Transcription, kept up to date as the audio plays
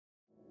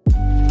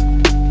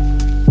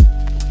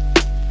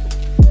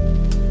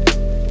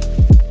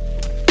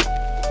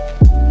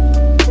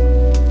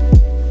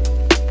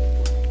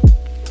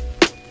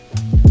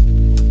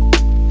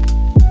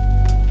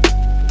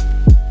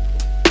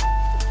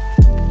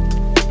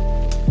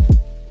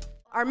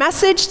Our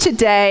message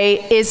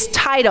today is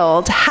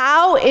titled,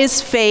 How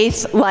is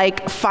Faith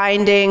Like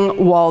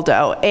Finding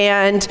Waldo?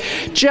 And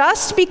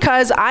just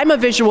because I'm a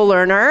visual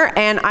learner,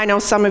 and I know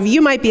some of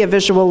you might be a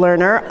visual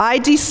learner, I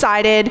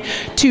decided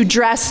to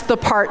dress the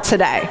part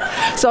today.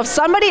 So if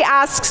somebody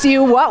asks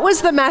you what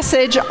was the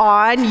message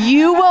on,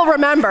 you will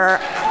remember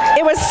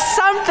it was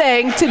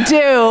something to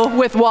do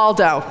with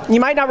Waldo. You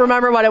might not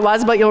remember what it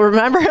was, but you'll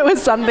remember it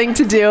was something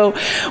to do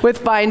with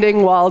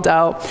finding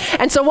Waldo.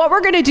 And so what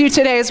we're going to do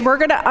today is we're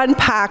going to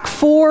unpack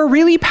 4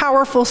 really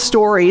powerful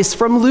stories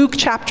from Luke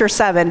chapter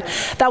 7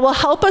 that will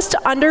help us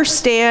to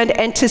understand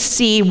and to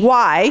see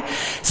why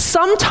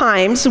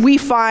sometimes we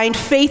find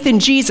faith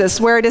in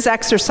Jesus where it is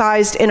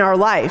exercised in our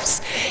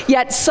lives.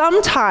 Yet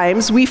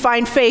sometimes we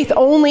find faith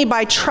only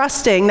by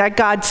trusting that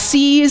God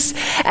sees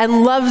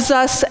and loves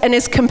us and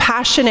is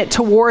compassionate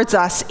towards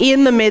us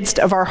in the midst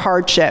of our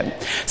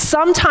hardship.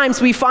 Sometimes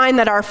we find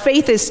that our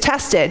faith is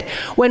tested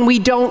when we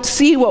don't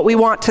see what we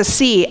want to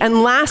see.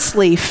 And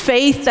lastly,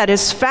 faith that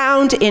is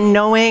found in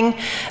knowing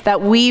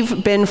that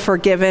we've been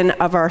forgiven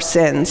of our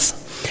sins.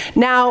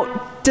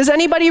 Now, does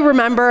anybody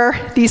remember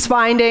these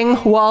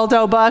Finding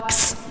Waldo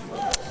books?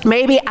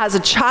 Maybe as a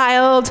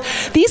child.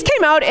 These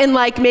came out in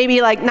maybe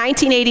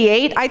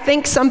 1988, I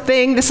think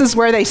something. This is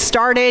where they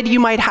started. You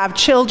might have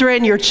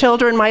children. Your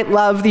children might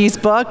love these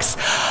books.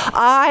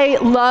 I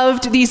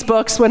loved these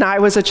books when I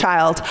was a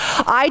child.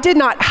 I did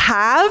not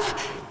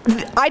have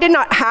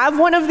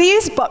one of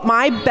these, but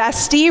my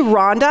bestie,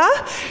 Rhonda,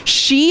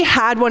 she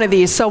had one of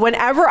these. So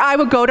whenever I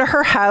would go to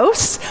her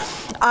house,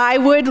 I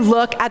would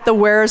look at the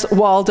Where's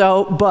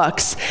Waldo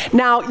books.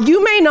 Now,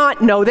 you may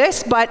not know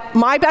this, but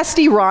my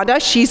bestie,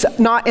 Rhonda, she's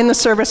not in the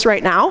service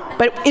right now,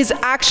 but is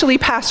actually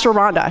Pastor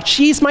Rhonda.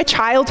 She's my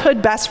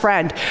childhood best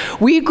friend.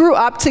 We grew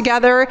up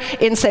together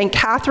in St.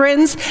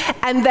 Catharines,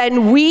 and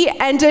then we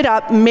ended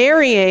up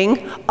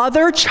marrying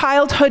other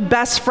childhood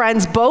best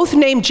friends, both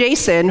named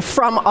Jason,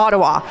 from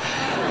Ottawa.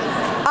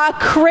 A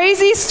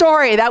crazy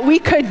story that we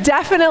could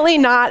definitely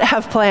not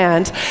have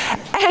planned.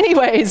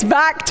 Anyways,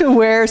 back to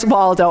Where's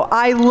Waldo.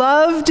 I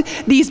loved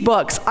these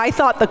books. I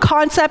thought the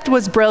concept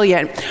was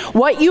brilliant.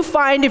 What you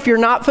find, if you're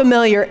not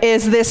familiar,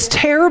 is this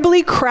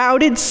terribly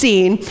crowded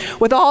scene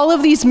with all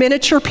of these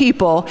miniature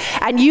people,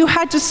 and you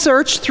had to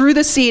search through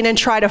the scene and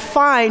try to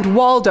find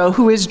Waldo,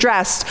 who is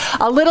dressed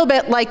a little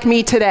bit like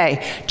me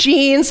today.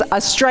 Jeans, a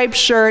striped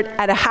shirt,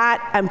 and a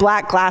hat, and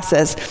black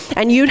glasses.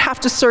 And you'd have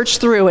to search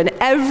through, and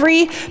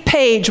every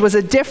page was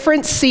a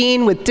different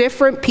scene with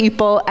different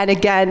people, and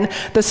again,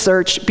 the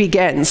search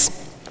begins.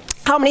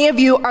 How many of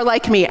you are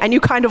like me and you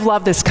kind of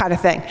love this kind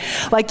of thing?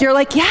 You're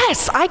like,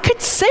 yes, I could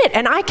sit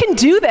and I can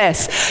do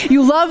this.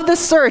 You love the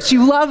search,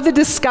 you love the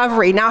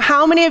discovery. Now,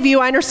 how many of you,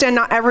 I understand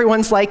not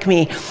everyone's like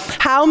me,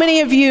 how many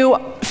of you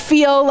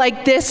feel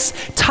like this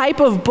type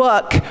of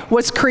book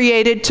was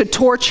created to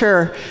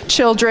torture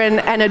children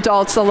and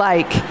adults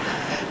alike?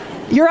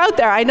 You're out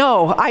there, I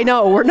know.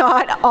 We're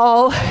not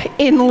all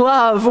in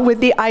love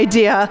with the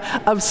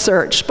idea of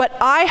search. But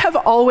I have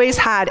always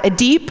had a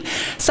deep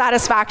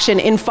satisfaction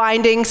in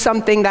finding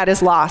something that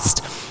is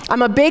lost.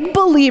 I'm a big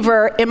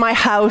believer in my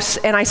house,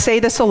 and I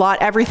say this a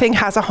lot, everything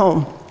has a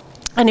home.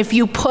 And if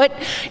you put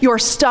your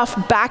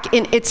stuff back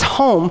in its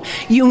home,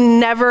 you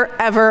never,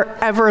 ever,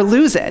 ever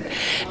lose it.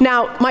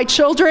 Now, my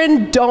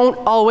children don't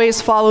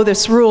always follow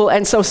this rule,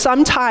 and so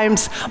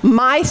sometimes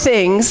my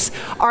things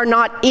are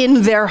not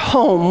in their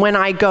home when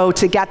I go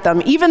to get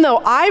them. Even though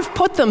I've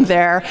put them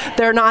there,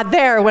 they're not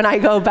there when I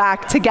go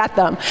back to get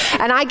them.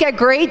 And I get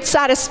great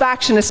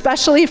satisfaction,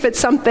 especially if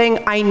it's something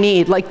I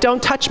need.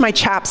 Don't touch my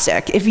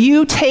chapstick. If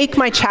you take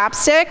my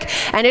chapstick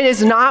and it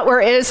is not where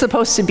it is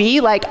supposed to be,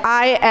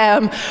 I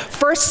am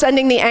first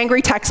sending the angry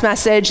text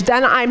message,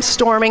 then I'm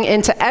storming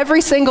into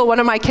every single one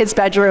of my kids'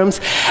 bedrooms,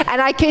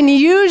 and I can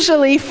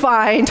usually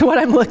find what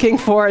I'm looking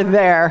for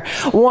there.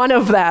 One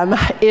of them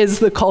is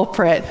the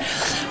culprit.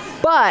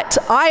 But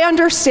I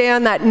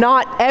understand that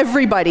not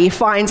everybody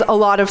finds a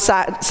lot of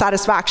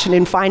satisfaction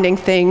in finding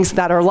things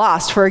that are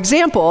lost. For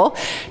example,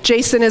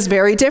 Jason is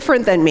very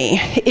different than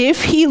me.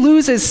 If he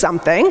loses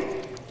something,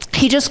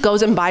 he just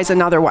goes and buys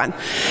another one.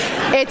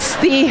 It's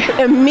the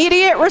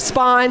immediate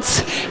response.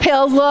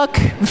 He'll look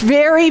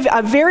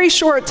a very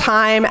short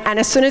time, and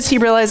as soon as he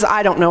realizes,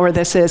 I don't know where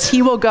this is,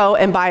 he will go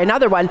and buy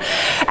another one.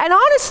 And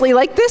honestly,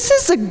 this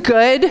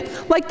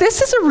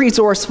is a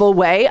resourceful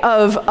way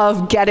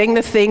of getting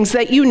the things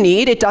that you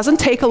need. It doesn't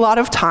take a lot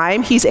of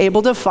time. He's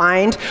able to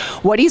find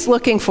what he's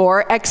looking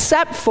for,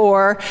 except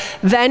for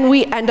then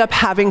we end up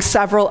having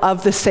several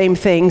of the same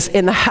things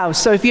in the house.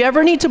 So if you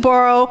ever need to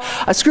borrow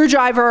a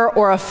screwdriver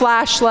or a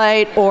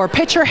flashlight or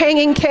picture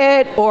hanging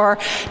kit, or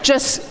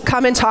just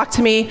come and talk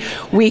to me,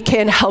 we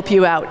can help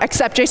you out.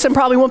 Except Jason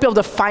probably won't be able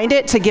to find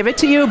it to give it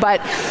to you, but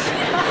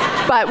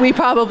we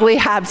probably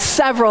have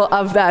several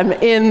of them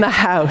in the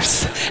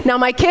house. Now,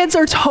 my kids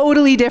are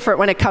totally different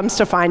when it comes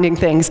to finding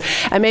things,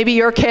 and maybe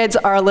your kids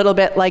are a little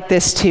bit like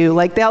this too.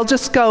 They'll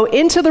just go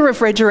into the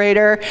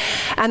refrigerator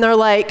and they're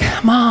like,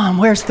 Mom,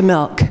 where's the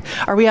milk?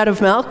 Are we out of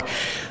milk?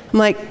 I'm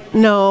like,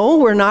 no,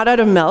 we're not out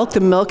of milk. The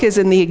milk is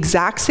in the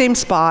exact same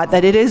spot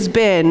that it has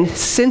been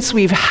since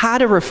we've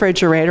had a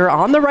refrigerator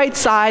on the right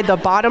side, the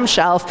bottom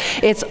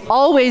shelf. It's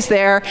always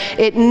there.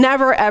 It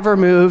never, ever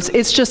moves.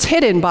 It's just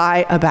hidden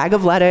by a bag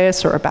of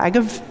lettuce or a bag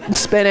of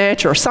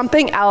spinach or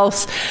something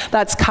else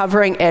that's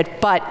covering it.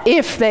 But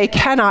if they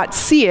cannot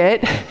see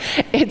it,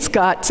 it's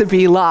got to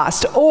be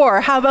lost. Or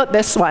how about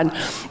this one?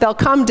 They'll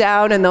come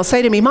down and they'll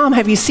say to me, Mom,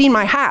 have you seen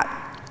my hat?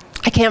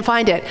 I can't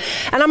find it.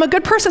 And I'm a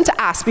good person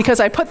to ask because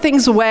I put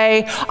things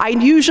away. I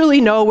usually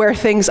know where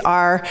things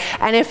are.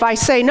 And if I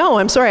say, no,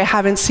 I'm sorry, I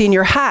haven't seen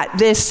your hat,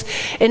 this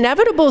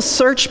inevitable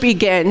search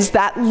begins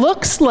that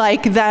looks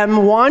like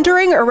them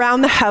wandering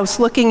around the house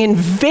looking in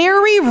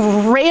very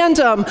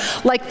random,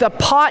 like the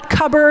pot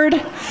cupboard,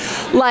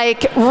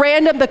 like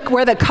random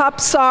where the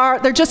cups are.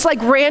 They're just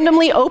like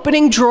randomly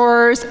opening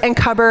drawers and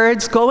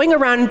cupboards, going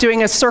around and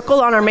doing a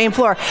circle on our main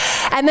floor,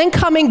 and then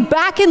coming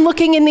back and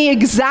looking in the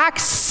exact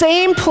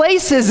same places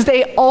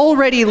they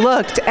already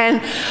looked. And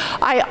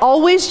I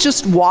always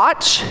just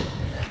watch.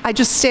 I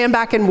just stand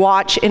back and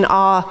watch in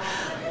awe,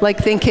 like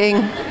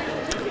thinking,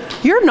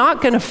 you're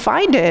not going to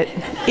find it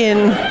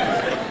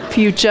if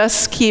you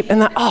just keep,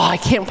 and I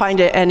can't find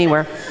it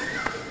anywhere.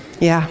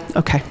 Yeah,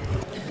 okay.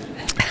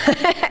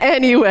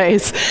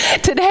 Anyways,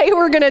 today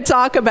we're going to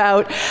talk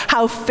about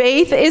how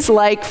faith is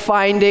like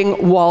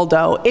finding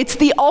Waldo. It's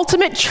the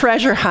ultimate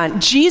treasure hunt.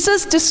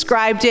 Jesus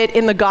described it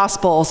in the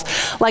Gospels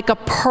like a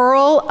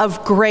pearl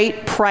of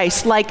great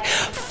price, like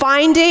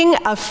finding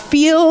a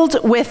field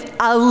with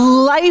a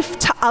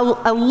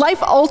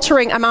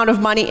life-altering amount of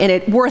money in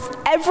it, worth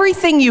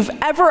everything you've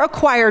ever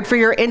acquired for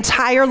your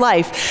entire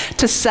life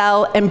to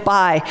sell and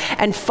buy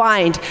and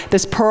find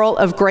this pearl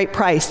of great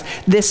price,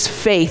 this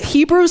faith.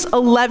 Hebrews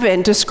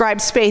 11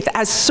 describes faith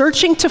as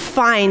searching to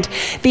find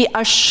the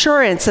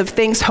assurance of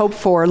things hoped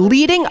for,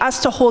 leading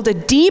us to hold a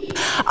deep,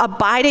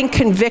 abiding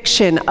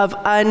conviction of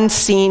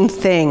unseen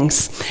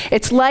things.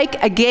 It's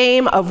like a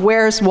game of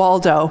Where's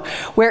Waldo,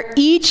 where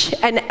each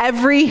and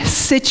every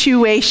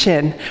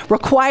situation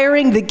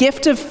requiring the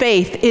gift of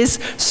faith is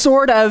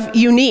sort of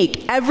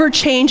unique,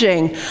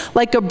 ever-changing,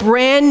 like a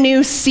brand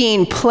new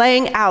scene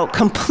playing out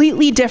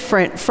completely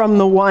different from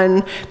the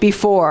one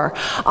before.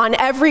 On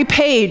every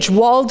page,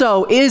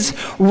 Waldo is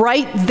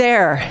right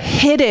there,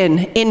 hidden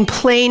in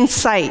plain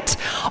sight,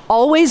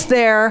 always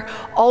there,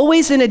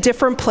 always in a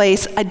different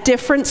place, a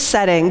different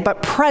setting,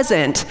 but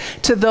present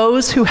to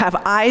those who have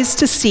eyes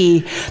to see,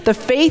 the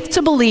faith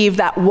to believe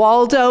that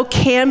Waldo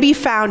can be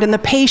found, and the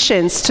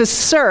patience to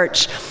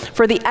search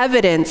for the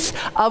evidence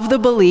of the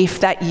belief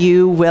that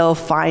you will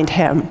find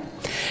him.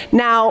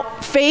 Now,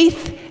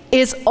 faith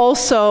is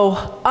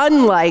also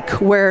unlike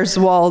Where's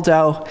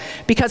Waldo,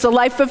 because a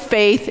life of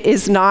faith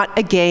is not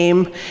a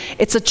game.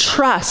 It's a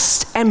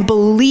trust and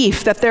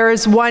belief that there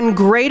is one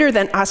greater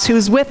than us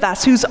who's with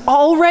us, who's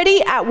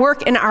already at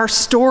work in our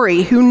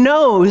story, who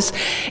knows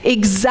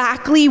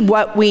exactly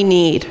what we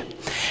need.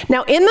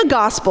 Now, in the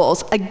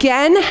Gospels,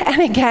 again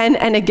and again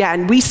and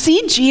again, we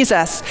see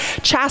Jesus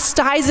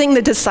chastising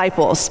the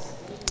disciples,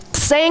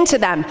 saying to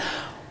them,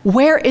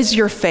 where is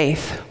your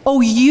faith? O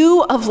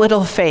you of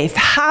little faith,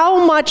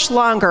 how much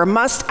longer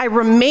must I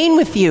remain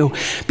with you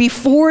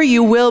before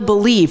you will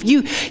believe?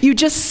 You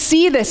just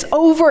see this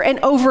over and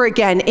over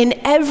again in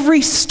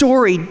every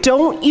story.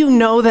 Don't you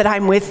know that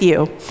I'm with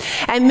you?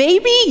 And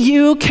maybe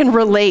you can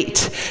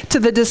relate to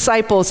the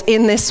disciples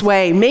in this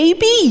way.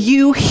 Maybe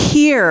you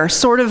hear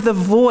sort of the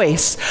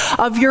voice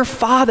of your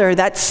Father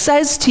that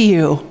says to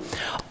you,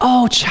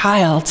 oh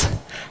child,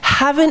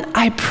 haven't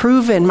I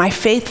proven my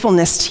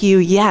faithfulness to you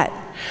yet?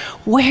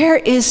 Where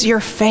is your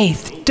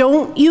faith?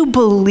 Don't you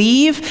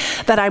believe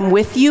that I'm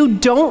with you?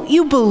 Don't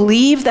you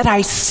believe that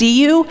I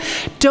see you?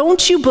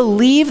 Don't you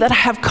believe that I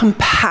have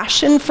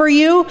compassion for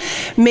you?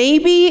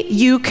 Maybe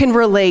you can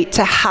relate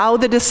to how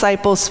the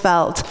disciples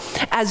felt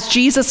as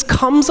Jesus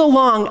comes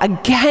along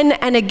again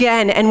and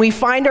again, and we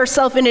find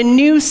ourselves in a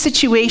new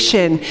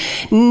situation,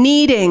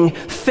 needing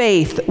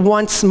faith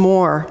once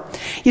more.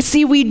 You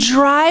see, we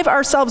drive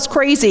ourselves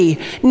crazy,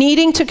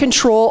 needing to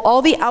control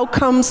all the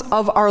outcomes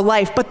of our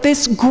life. But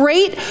this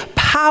great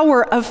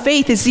power of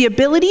faith is the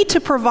ability to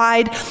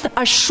provide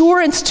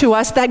assurance to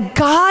us that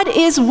God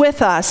is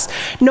with us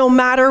no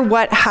matter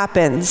what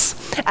happens.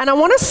 And I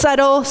want to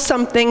settle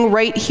something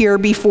right here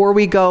before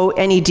we go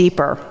any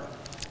deeper.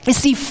 You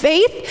see,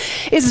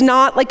 faith is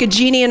not like a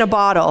genie in a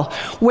bottle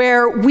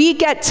where we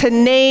get to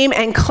name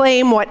and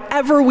claim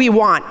whatever we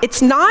want.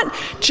 It's not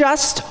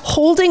just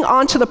holding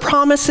on to the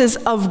promises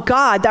of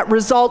God that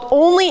result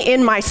only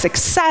in my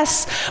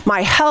success,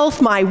 my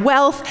health, my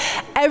wealth,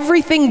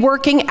 everything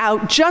working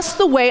out just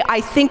the way I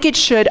think it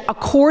should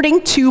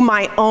according to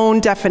my own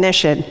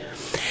definition.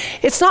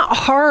 It's not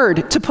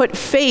hard to put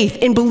faith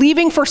in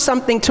believing for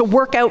something to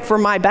work out for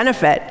my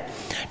benefit.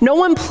 No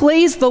one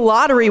plays the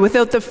lottery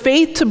without the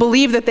faith to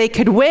believe that they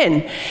could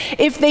win.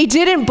 If they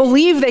didn't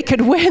believe they could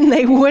win,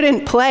 they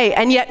wouldn't play.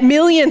 And yet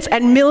millions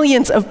and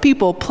millions of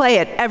people play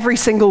it every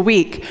single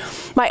week.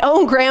 My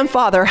own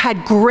grandfather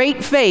had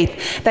great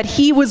faith that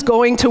he was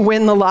going to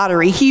win the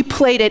lottery. He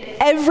played it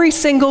every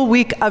single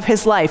week of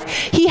his life.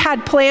 He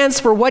had plans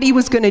for what he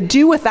was going to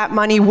do with that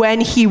money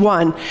when he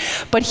won.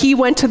 But he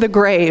went to the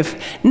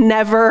grave,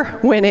 never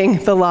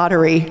winning the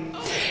lottery.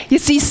 You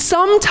see,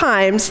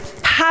 sometimes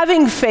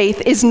having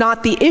faith is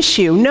not the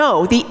issue.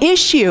 No, the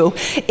issue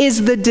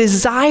is the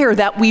desire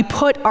that we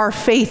put our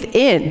faith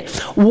in.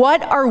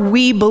 What are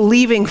we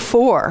believing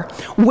for?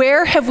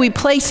 Where have we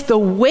placed the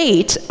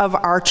weight of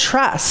our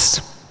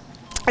trust?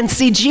 And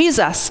see,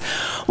 Jesus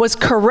was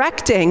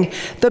correcting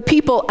the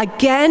people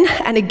again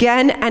and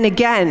again and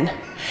again.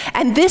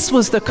 And this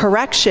was the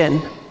correction.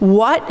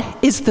 What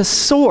is the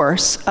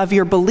source of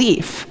your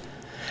belief?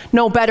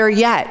 No, better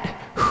yet,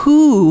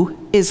 who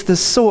is the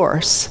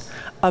source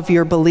of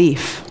your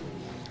belief?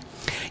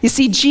 You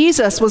see,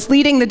 Jesus was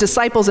leading the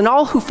disciples and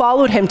all who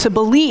followed him to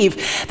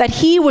believe that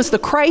he was the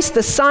Christ,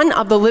 the Son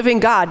of the living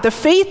God. The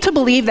faith to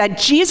believe that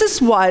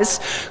Jesus was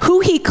who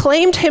he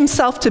claimed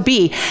himself to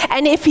be.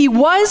 And if he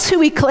was who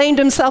he claimed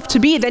himself to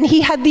be, then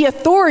he had the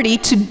authority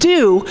to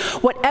do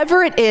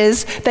whatever it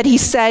is that he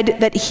said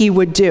that he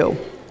would do.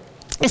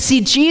 You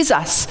see,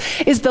 Jesus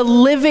is the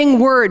living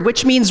word,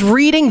 which means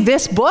reading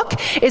this book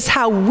is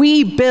how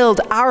we build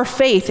our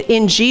faith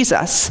in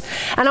Jesus.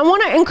 And I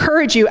want to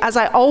encourage you, as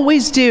I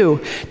always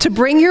do, to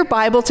bring your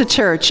Bible to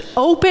church.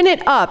 Open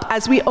it up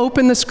as we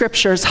open the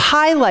scriptures.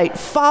 Highlight,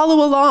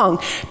 follow along.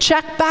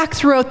 Check back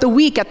throughout the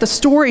week at the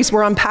stories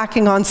we're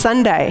unpacking on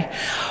Sunday.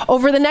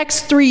 Over the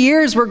next 3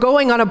 years, we're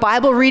going on a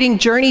Bible reading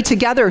journey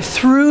together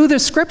through the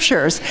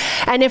scriptures.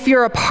 And if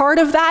you're a part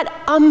of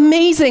that,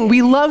 amazing.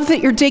 We love that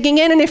you're digging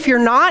in. And if you're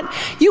not,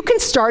 you can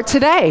start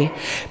today,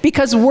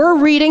 because we're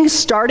reading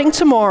starting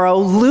tomorrow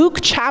Luke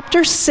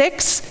chapter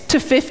 6 to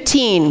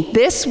 15.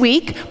 This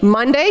week,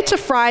 Monday to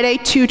Friday,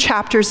 2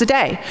 chapters a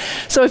day.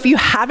 So if you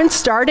haven't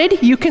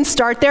started, you can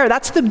start there.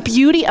 That's the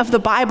beauty of the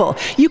Bible.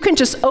 You can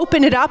just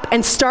open it up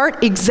and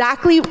start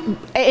exactly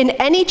in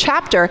any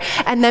chapter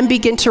and then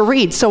begin to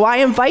read. So I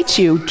invite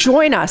you,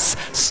 join us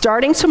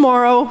starting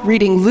tomorrow,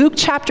 reading Luke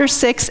chapter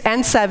 6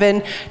 and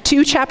 7,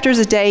 2 chapters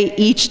a day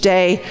each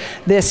day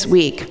this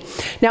week.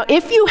 Now,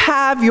 if you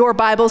have your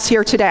Bibles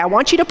here today, I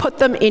want you to put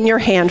them in your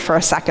hand for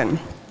a second.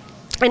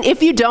 And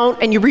if you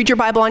don't, and you read your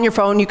Bible on your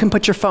phone, you can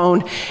put your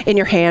phone in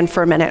your hand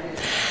for a minute.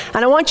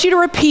 And I want you to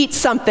repeat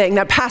something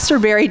that Pastor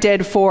Barry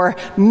did for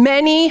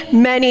many,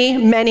 many,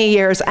 many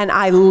years, and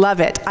I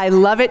love it. I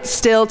love it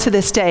still to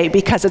this day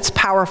because it's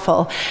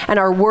powerful, and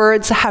our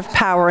words have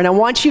power. And I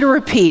want you to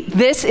repeat,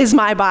 this is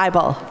my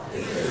Bible.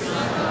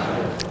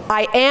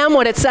 I am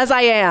what it says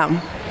I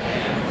am.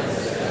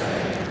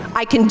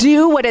 I can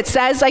do what it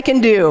says I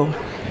can do.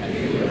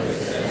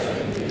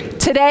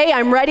 Today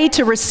I'm ready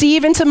to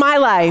receive into my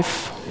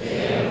life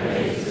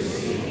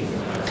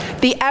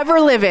the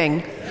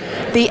ever-living,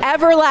 the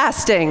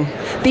everlasting,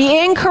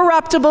 the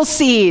incorruptible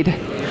seed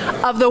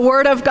of the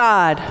Word of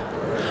God.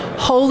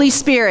 Holy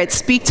Spirit,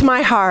 speak to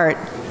my heart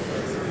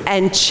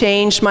and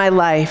change my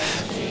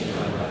life.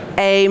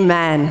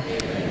 Amen.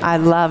 I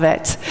love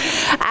it.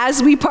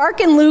 As we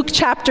park in Luke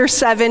chapter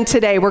 7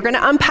 today, we're going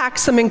to unpack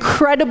some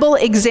incredible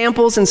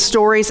examples and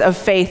stories of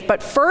faith.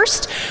 But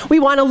first, we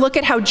want to look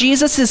at how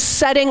Jesus is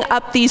setting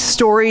up these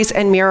stories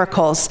and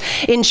miracles.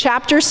 In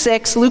chapter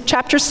 6, Luke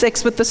chapter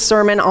 6 with the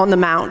Sermon on the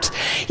Mount.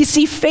 You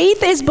see,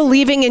 faith is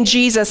believing in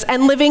Jesus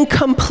and living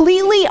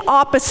completely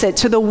opposite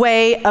to the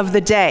way of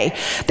the day.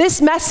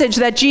 This message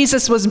that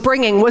Jesus was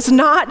bringing was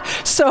not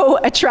so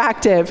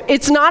attractive.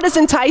 It's not as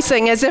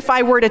enticing as if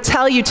I were to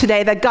tell you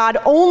today that God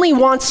only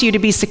wants you to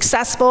be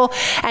successful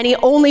and he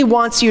only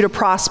wants you to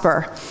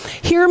prosper.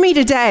 Hear me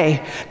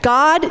today.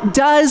 God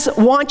does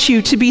want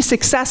you to be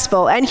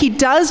successful, and he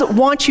does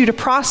want you to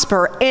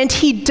prosper, and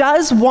he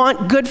does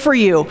want good for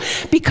you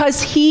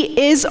because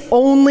he is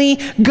only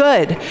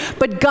good.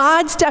 But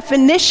God's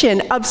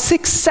definition of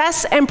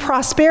success and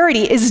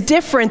prosperity is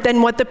different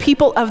than what the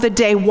people of the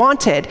day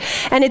wanted,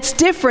 and it's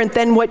different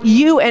than what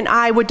you and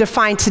I would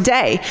define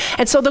today.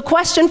 And so the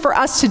question for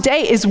us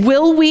today is,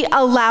 will we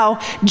allow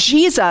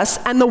Jesus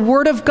and the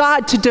Word of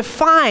God to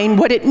define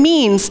what it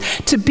means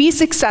to be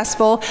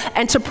successful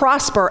and to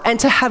prosper and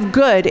to have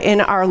good in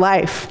our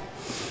life?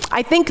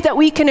 I think that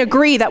we can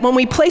agree that when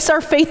we place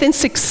our faith in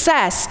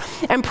success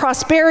and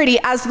prosperity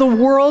as the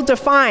world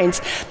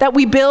defines, that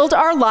we build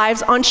our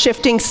lives on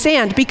shifting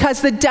sand,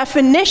 because the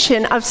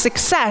definition of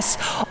success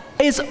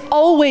is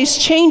always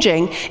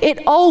changing.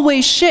 It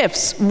always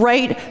shifts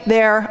right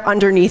there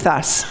underneath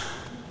us.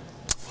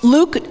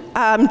 Luke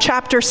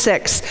chapter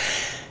 6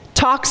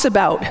 talks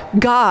about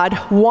God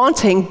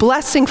wanting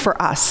blessing for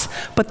us,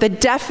 but the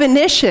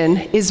definition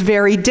is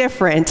very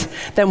different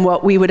than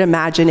what we would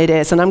imagine it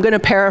is. And I'm going to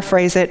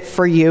paraphrase it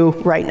for you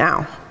right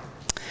now.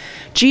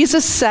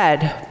 Jesus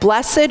said,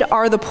 "Blessed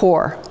are the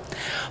poor.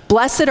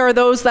 Blessed are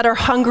those that are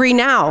hungry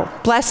now.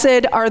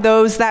 Blessed are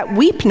those that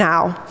weep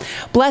now.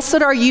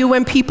 Blessed are you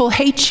when people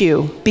hate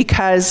you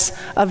because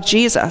of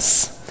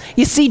Jesus.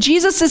 You see,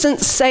 Jesus isn't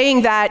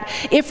saying that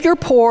if you're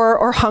poor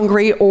or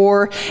hungry,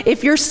 or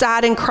if you're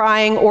sad and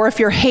crying, or if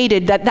you're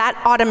hated,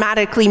 that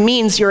automatically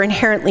means you're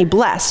inherently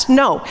blessed.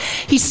 No,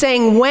 he's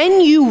saying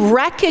when you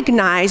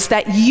recognize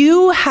that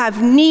you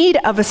have need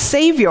of a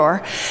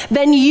Savior,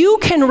 then you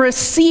can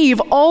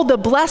receive all the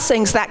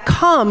blessings that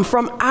come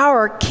from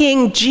our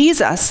King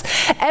Jesus.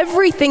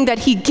 Everything that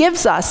he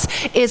gives us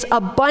is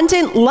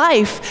abundant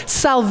life,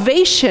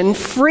 salvation,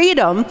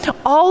 freedom.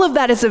 All of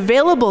that is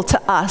available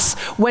to us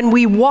when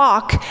we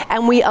walk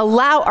and we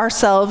allow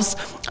ourselves,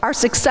 our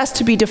success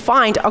to be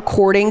defined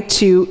according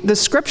to the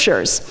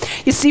scriptures.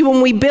 You see,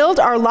 when we build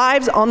our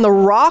lives on the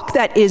rock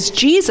that is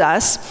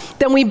Jesus,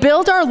 then we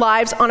build our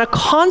lives on a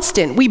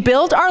constant. We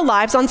build our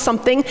lives on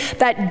something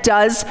that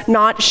does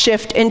not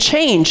shift and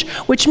change,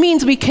 which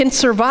means we can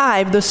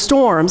survive the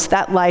storms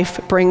that life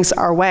brings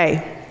our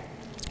way.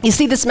 You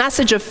see, this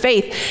message of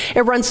faith,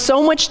 it runs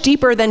so much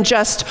deeper than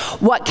just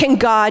what can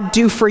God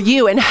do for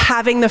you and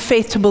having the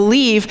faith to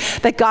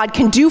believe that God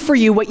can do for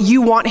you what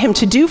you want him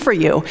to do for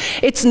you.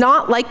 It's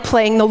not like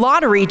playing the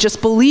lottery, just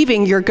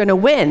believing you're going to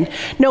win.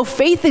 No,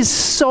 faith is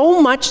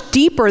so much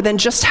deeper than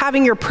just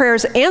having your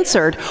prayers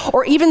answered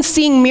or even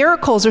seeing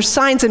miracles or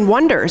signs and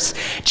wonders.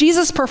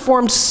 Jesus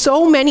performed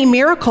so many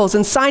miracles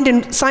and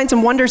signs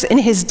and wonders in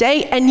his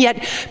day, and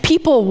yet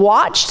people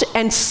watched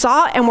and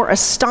saw and were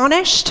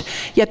astonished,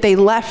 yet they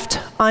left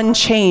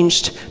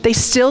unchanged. They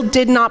still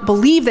did not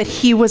believe that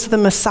he was the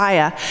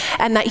Messiah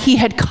and that he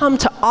had come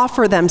to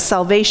offer them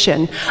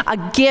salvation, a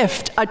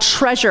gift, a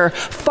treasure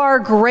far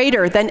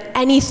greater than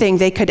anything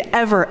they could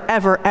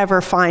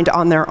ever find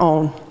on their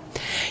own.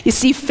 You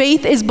see,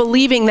 faith is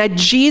believing that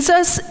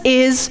Jesus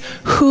is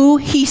who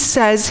he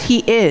says he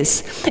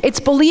is. It's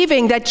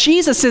believing that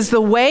Jesus is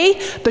the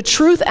way, the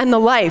truth, and the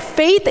life.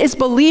 Faith is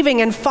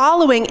believing and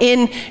following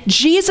in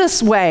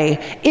Jesus'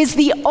 way is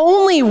the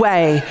only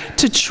way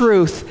to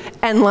truth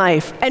and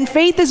life. And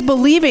faith is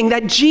believing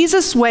that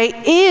Jesus' way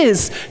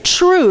is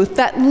truth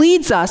that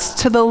leads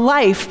us to the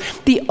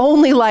life, the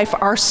only life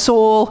our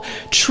soul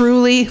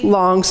truly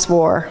longs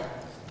for.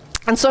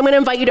 And so I'm going to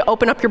invite you to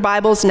open up your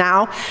Bibles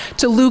now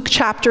to Luke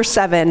chapter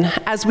 7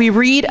 as we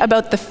read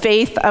about the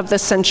faith of the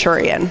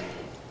centurion.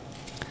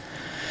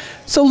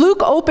 So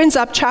Luke opens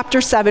up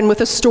chapter 7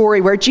 with a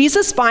story where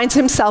Jesus finds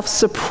himself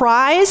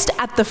surprised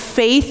at the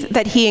faith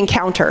that he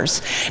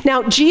encounters.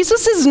 Now,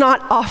 Jesus is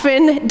not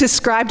often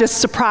described as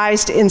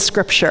surprised in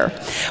Scripture,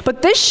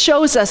 but this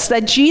shows us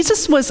that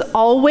Jesus was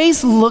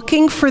always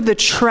looking for the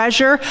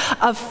treasure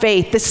of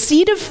faith, the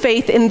seed of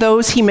faith in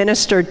those he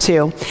ministered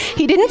to.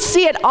 He didn't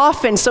see it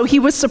often, so he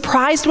was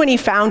surprised when he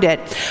found it,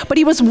 but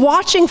he was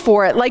watching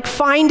for it, like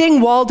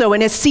finding Waldo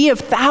in a sea of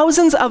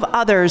thousands of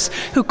others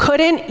who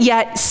couldn't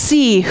yet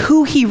see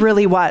who he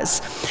really was.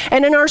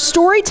 And in our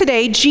story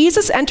today,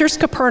 Jesus enters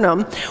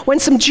Capernaum when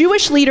some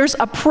Jewish leaders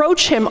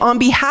approach him on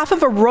behalf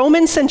of a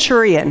Roman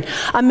centurion,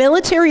 a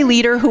military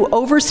leader who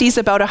oversees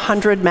about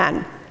 100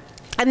 men.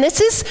 And this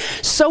is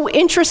so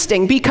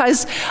interesting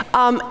because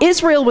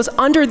Israel was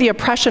under the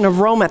oppression of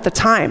Rome at the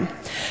time.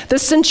 The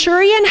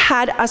centurion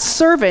had a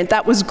servant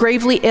that was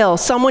gravely ill,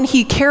 someone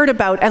he cared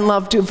about and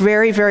loved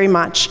very, very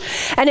much.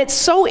 And it's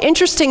so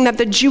interesting that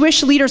the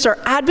Jewish leaders are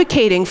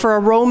advocating for a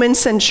Roman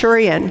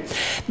centurion.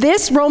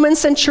 This Roman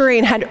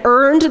centurion had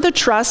earned the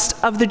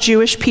trust of the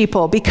Jewish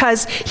people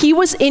because he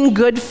was in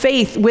good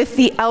faith with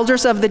the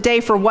elders of the day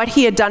for what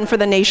he had done for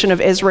the nation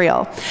of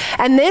Israel.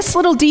 And this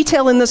little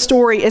detail in the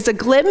story is a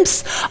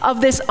glimpse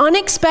of this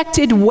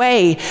unexpected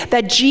way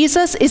that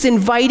Jesus is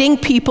inviting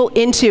people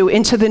into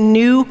the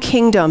new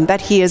kingdom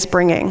that he is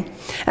bringing.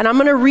 And I'm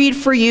going to read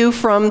for you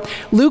from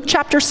Luke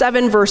chapter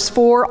 7, verse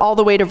 4, all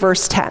the way to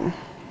verse 10.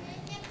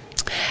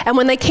 And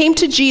when they came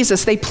to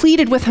Jesus, they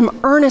pleaded with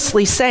him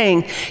earnestly,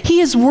 saying,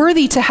 "He is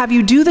worthy to have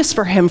you do this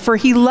for him, for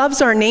he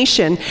loves our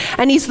nation,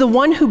 and he's the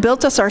one who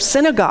built us our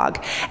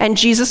synagogue." And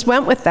Jesus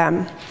went with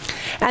them.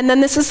 And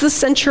then this is the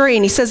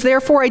centurion. He says,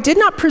 "Therefore I did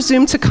not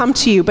presume to come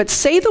to you, but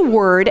say the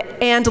word,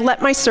 and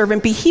let my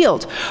servant be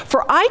healed.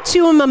 For I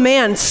too am a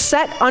man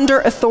set under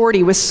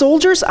authority, with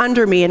soldiers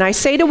under me. And I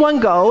say to one,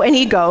 go, and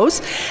he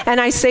goes.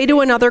 And I say to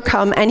another,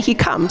 come, and he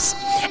comes.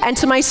 And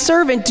to my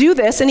servant, do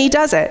this, and he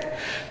does it."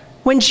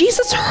 When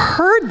Jesus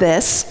heard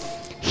this,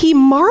 he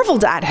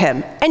marveled at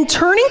him, and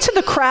turning to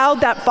the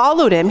crowd that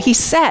followed him, he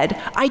said,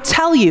 "I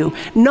tell you,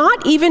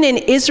 not even in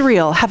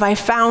Israel have I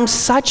found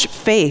such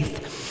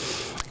faith."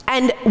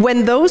 And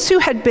when those who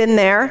had been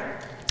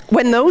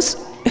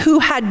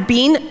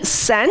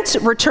sent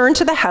returned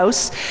to the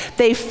house,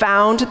 they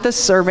found the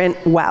servant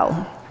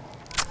well.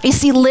 You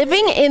see,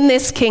 living in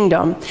this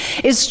kingdom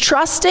is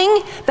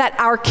trusting that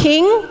our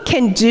King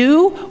can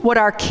do what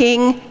our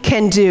King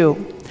can do.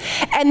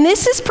 And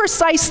this is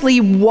precisely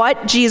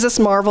what Jesus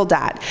marveled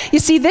at. You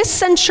see, this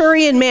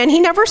centurion man, he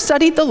never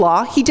studied the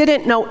law. He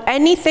didn't know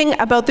anything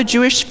about the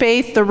Jewish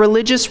faith, the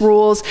religious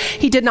rules.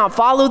 He did not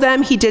follow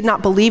them. He did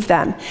not believe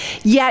them.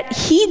 Yet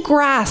he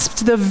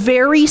grasped the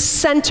very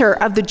center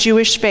of the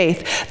Jewish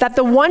faith, that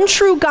the one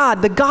true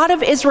God, the God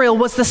of Israel,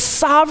 was the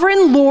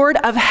sovereign Lord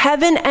of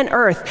heaven and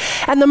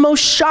earth. And the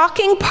most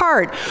shocking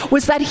part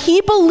was that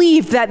he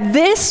believed that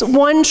this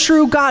one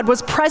true God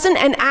was present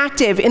and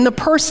active in the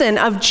person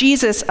of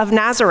Jesus of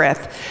Nazareth.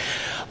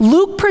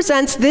 Luke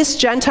presents this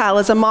Gentile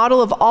as a model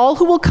of all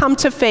who will come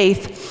to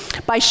faith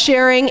by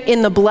sharing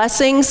in the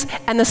blessings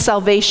and the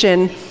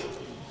salvation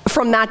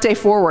from that day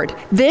forward.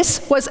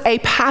 This was a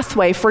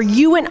pathway for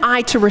you and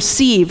I to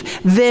receive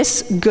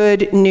this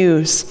good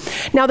news.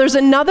 Now, there's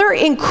another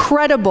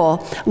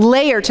incredible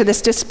layer to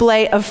this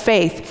display of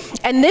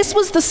faith, and this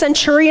was the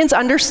centurion's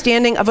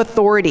understanding of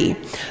authority.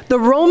 The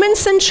Roman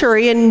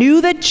centurion knew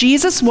that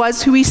Jesus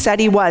was who he said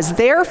he was.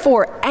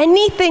 Therefore,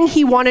 anything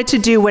he wanted to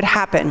do would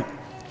happen.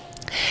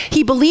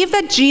 He believed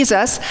that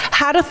Jesus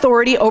had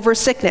authority over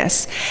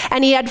sickness,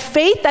 and he had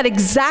faith that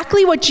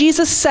exactly what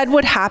Jesus said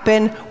would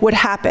happen would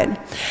happen.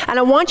 And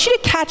I want you to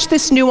catch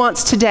this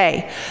nuance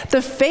today.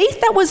 The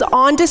faith that was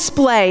on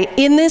display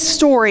in this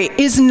story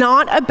is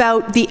not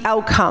about the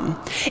outcome.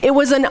 It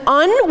was an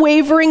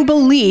unwavering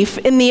belief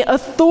in the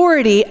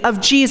authority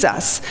of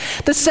Jesus.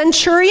 The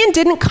centurion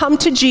didn't come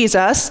to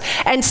Jesus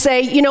and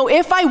say, you know,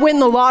 if I win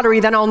the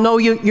lottery, then I'll know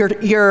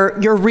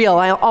you're real.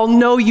 I'll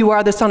know you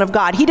are the Son of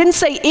God. He didn't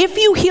say,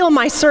 if you heal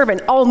my servant,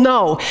 I'll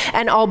know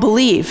and I'll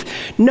believe.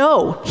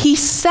 No, he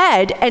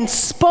said and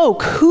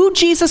spoke who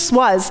Jesus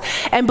was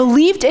and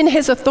believed in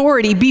his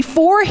authority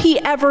before he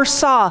ever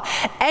saw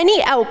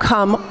any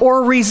outcome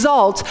or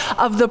result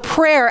of the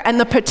prayer and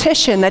the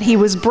petition that he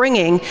was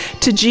bringing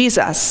to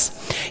Jesus.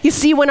 You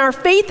see, when our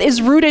faith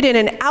is rooted in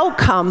an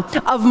outcome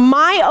of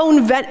my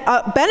own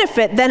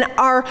benefit, then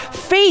our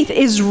faith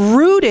is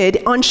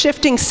rooted on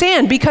shifting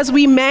sand, because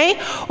we may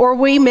or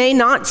we may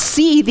not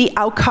see the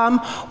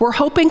outcome we're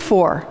hoping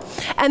for.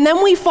 And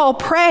then we fall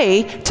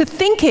prey to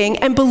thinking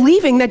and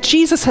believing that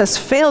Jesus has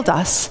failed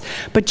us,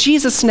 but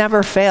Jesus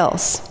never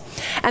fails.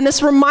 And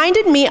this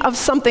reminded me of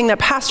something that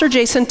Pastor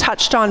Jason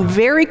touched on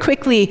very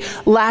quickly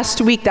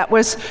last week that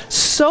was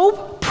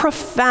so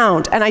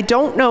profound, and I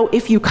don't know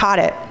if you caught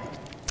it.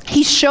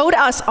 He showed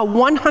us a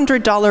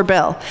 $100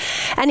 bill,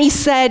 and he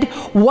said,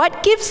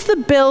 what gives the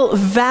bill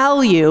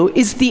value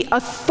is the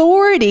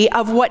authority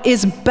of what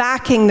is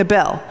backing the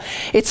bill.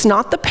 It's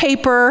not the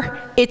paper,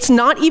 it's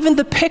not even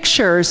the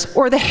pictures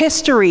or the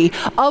history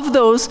of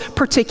those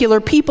particular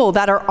people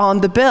that are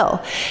on the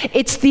bill.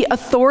 It's the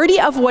authority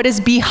of what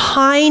is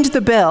behind the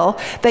bill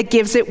that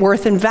gives it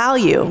worth and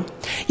value.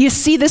 You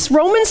see, this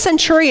Roman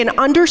centurion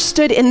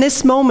understood in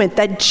this moment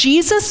that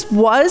Jesus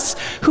was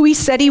who he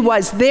said he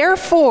was.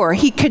 Therefore,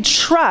 he could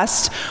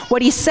trust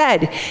what he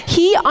said.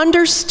 He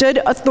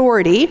understood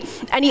authority,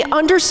 and he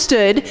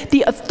understood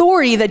the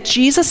authority that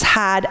Jesus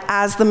had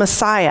as the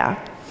Messiah.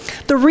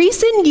 The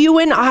reason you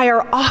and I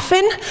are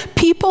often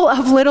people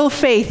of little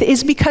faith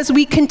is because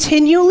we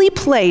continually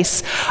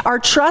place our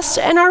trust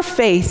and our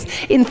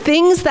faith in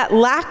things that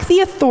lack the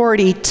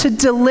authority to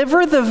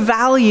deliver the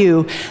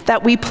value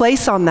that we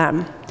place on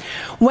them.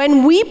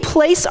 When we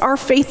place our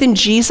faith in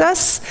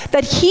Jesus,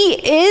 that he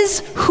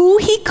is who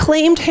he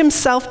claimed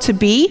himself to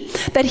be,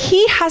 that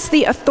he has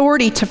the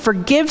authority to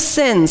forgive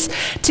sins,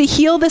 to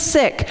heal the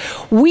sick,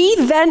 we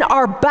then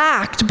are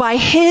backed by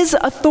his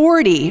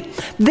authority.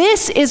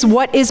 This is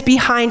what is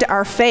behind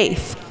our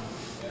faith.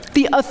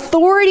 The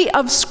authority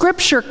of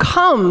Scripture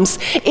comes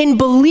in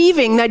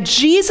believing that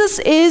Jesus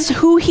is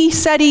who he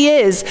said he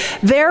is.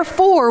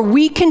 Therefore,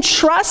 we can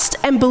trust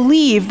and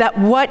believe that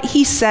what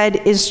he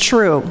said is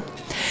true.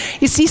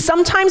 You see,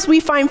 sometimes we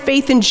find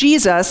faith in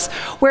Jesus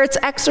where it's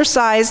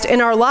exercised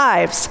in our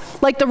lives,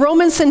 like the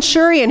Roman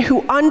centurion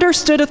who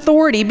understood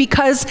authority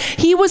because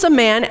he was a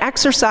man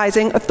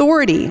exercising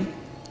authority.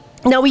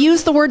 Now, we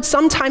use the word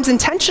sometimes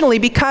intentionally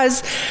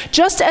because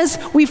just as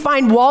we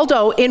find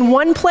Waldo in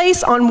one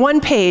place on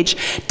one page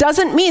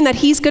doesn't mean that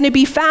he's going to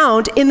be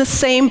found in the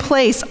same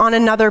place on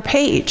another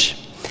page.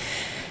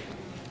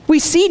 We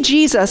see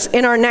Jesus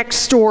in our next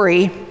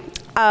story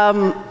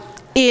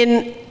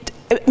in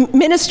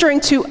ministering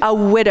to a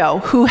widow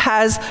who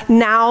has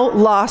now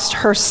lost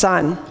her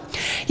son.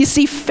 You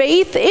see,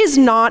 faith is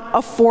not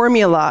a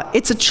formula.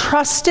 It's a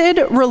trusted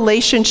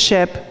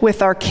relationship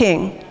with our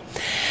King.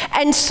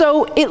 And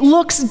so it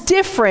looks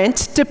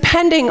different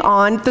depending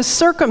on the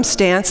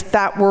circumstance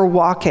that we're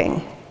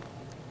walking.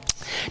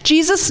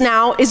 Jesus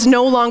now is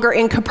no longer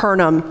in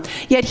Capernaum,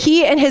 yet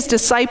he and his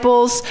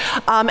disciples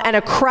and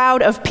a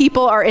crowd of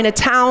people are in a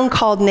town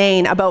called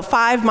Nain, about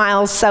 5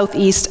 miles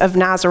southeast of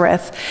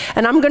Nazareth.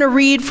 And I'm going to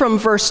read from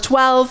verse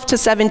 12 to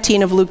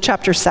 17 of Luke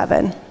chapter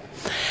 7.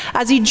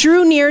 As he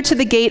drew near to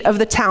the gate of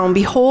the town,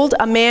 behold,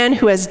 a man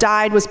who has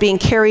died was being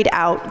carried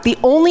out, the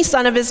only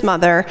son of his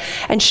mother,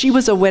 and she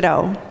was a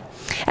widow.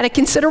 And a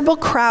considerable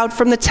crowd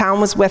from the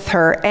town was with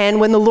her. And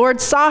when the Lord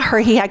saw her,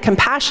 he had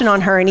compassion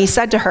on her, and he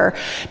said to her,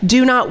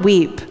 "Do not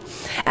weep."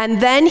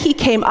 And then he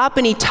came up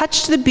and he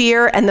touched the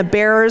bier, and the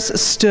bearers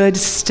stood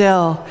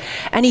still.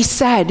 And he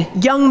said,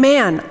 "Young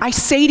man, I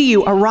say to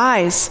you,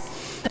 arise."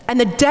 And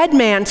the dead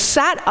man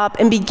sat up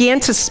and began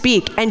to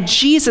speak, and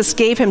Jesus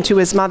gave him to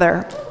his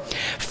mother.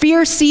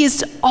 Fear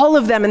seized all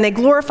of them, and they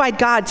glorified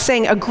God,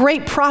 saying, "A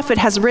great prophet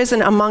has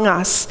risen among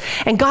us,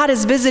 and God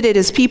has visited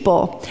his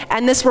people."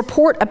 And this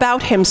report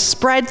about him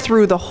spread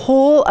through the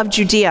whole of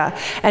Judea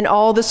and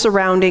all the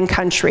surrounding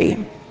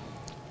country.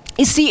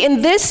 You see,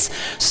 in this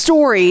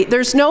story,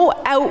 there's no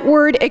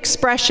outward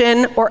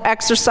expression or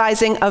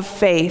exercising of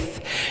faith.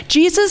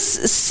 Jesus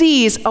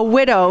sees a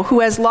widow who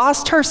has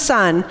lost her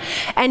son,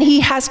 and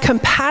he has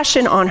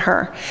compassion on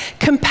her.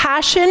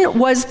 Compassion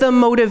was the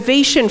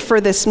motivation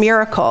for this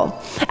miracle,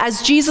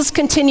 as Jesus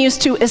continues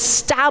to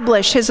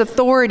establish his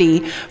authority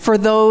for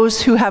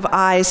those who have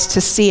eyes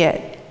to see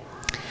it.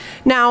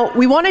 Now,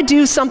 we want to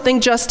do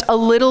something just a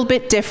little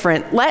bit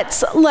different.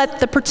 Let's let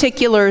the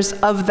particulars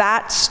of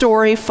that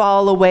story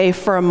fall away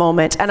for a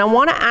moment. And I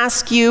want to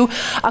ask you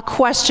a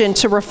question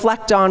to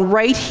reflect on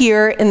right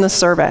here in the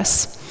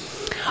service.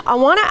 I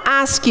want to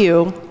ask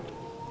you,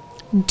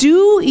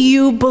 do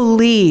you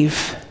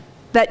believe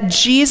that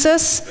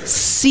Jesus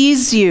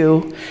sees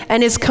you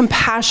and is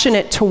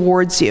compassionate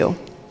towards you?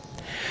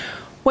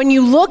 When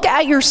you look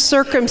at your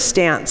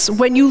circumstance,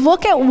 when you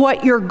look at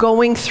what you're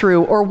going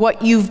through or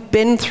what you've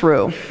been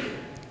through,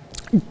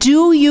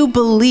 do you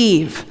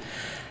believe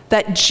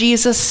that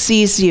Jesus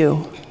sees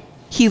you,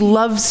 he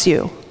loves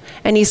you,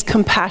 and he's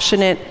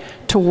compassionate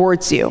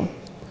towards you?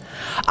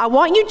 I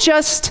want you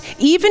just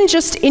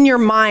in your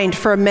mind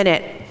for a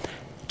minute,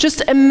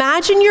 just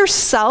imagine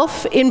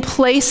yourself in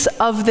place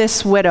of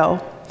this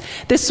widow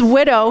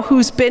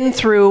who's been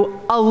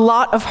through a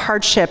lot of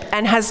hardship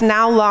and has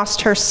now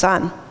lost her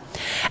son.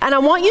 And I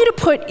want you to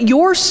put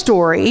your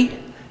story,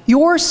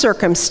 your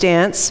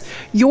circumstance,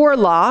 your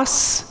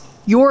loss,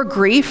 your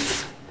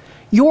grief,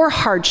 your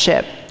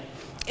hardship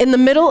in the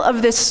middle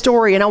of this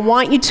story. And I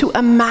want you to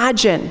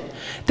imagine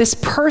this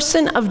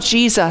person of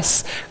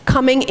Jesus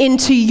coming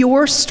into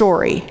your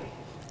story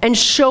and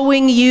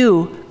showing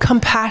you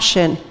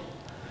compassion,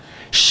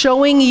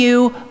 showing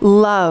you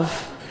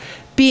love,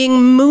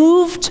 being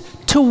moved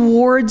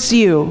towards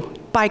you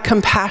by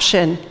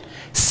compassion,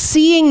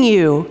 seeing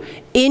you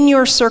in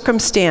your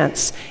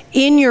circumstance,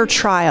 in your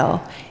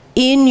trial,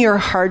 in your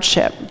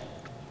hardship.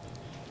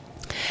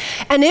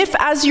 And if,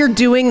 as you're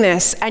doing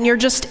this and you're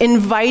just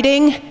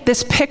inviting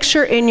this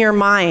picture in your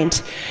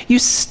mind, you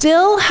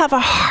still have a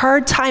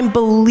hard time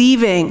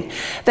believing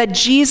that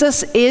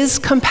Jesus is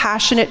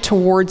compassionate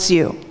towards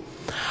you,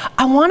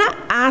 I want to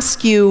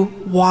ask you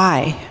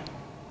why.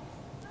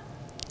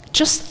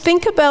 Just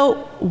think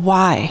about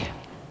why.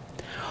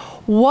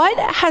 What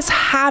has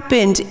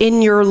happened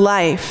in your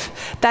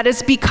life that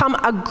has become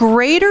a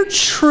greater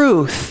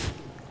truth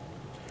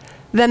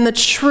than the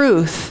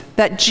truth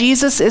that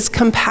Jesus is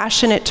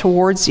compassionate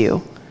towards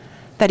you,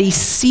 that he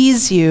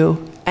sees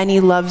you and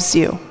he loves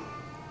you?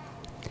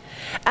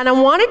 And I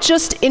want to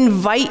just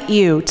invite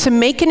you to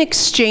make an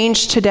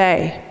exchange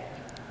today.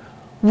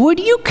 Would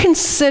you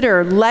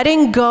consider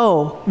letting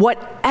go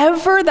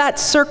whatever that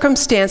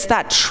circumstance,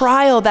 that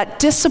trial, that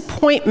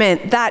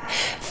disappointment, that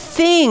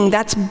thing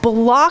that's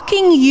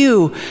blocking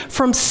you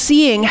from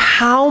seeing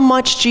how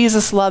much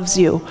Jesus loves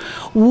you?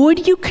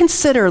 Would you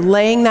consider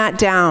laying that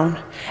down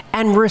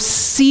and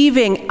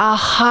receiving a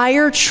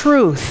higher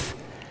truth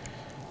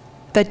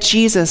that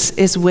Jesus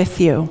is with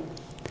you?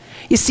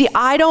 You see,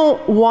 I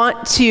don't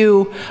want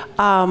to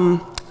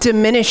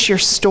diminish your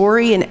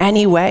story in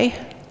any way.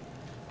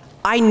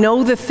 I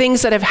know the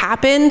things that have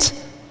happened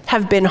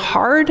have been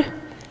hard,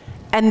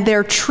 and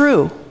they're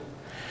true.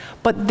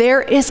 But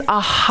there is a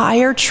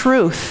higher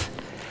truth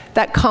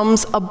that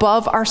comes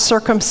above our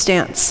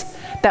circumstance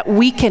that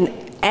we can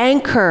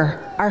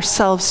anchor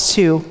ourselves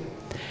to.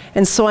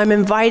 And so I'm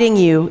inviting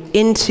you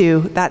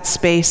into that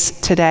space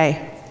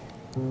today.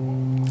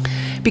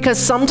 Because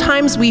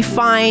sometimes we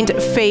find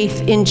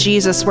faith in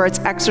Jesus where it's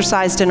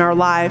exercised in our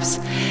lives,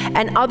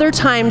 and other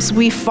times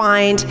we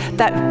find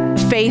that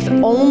faith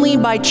only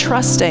by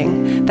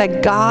trusting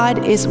that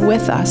God is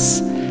with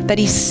us, that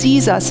he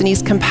sees us and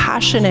he's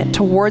compassionate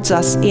towards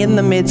us in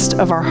the midst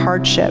of our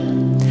hardship.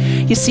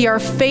 You see, our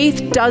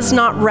faith does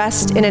not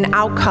rest in an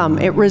outcome.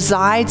 It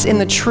resides in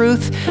the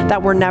truth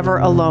that we're never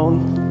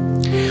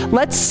alone.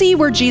 Let's see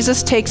where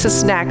Jesus takes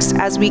us next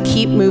as we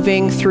keep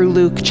moving through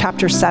Luke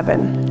chapter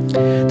 7.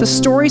 The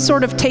story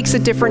sort of takes a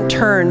different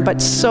turn,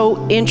 but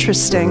so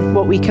interesting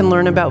what we can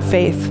learn about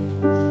faith.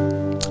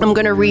 I'm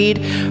going to read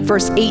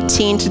verse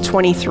 18 to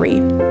 23.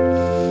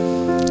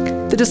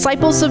 The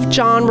disciples of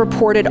John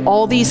reported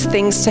all these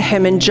things to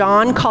him, and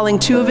John, calling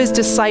two of his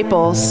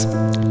disciples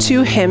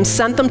to him,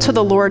 sent them to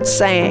the Lord,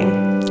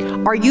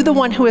 saying, "Are you the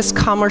one who has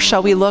come, or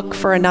shall we look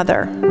for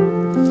another?"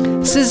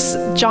 This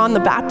is John the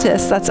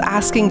Baptist that's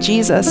asking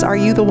Jesus, "Are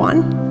you the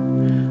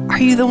one? Are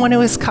you the one who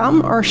has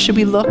come, or should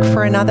we look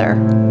for another?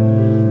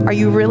 Are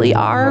you really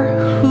are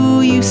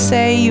who you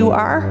say you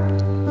are?"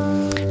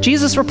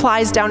 Jesus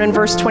replies down in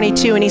verse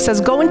 22, and he says,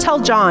 "Go and tell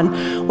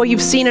John what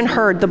you've seen and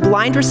heard. The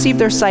blind receive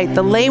their sight,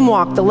 the lame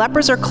walk, the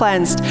lepers are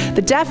cleansed,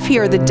 the deaf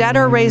hear, the dead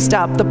are raised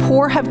up, the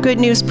poor have good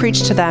news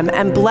preached to them,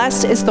 and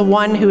blessed is the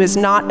one who is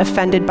not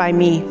offended by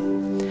me."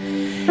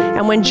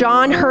 And when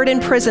John heard in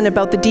prison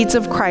about the deeds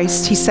of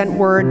Christ, he sent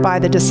word by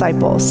the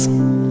disciples.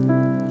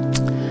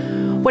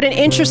 What an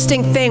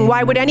interesting thing.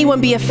 Why would anyone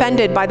be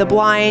offended by the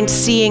blind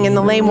seeing and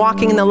the lame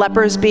walking and the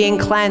lepers being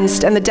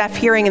cleansed and the deaf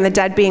hearing and the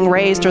dead being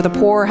raised, or the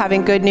poor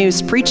having good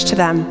news preached to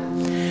them?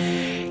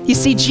 You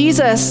see,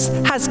 Jesus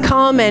has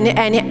come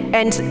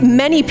and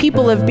many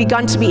people have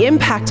begun to be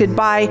impacted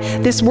by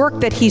this work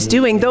that he's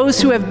doing.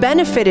 Those who have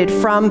benefited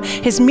from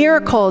his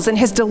miracles and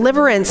his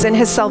deliverance and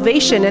his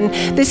salvation.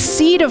 And this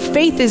seed of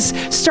faith is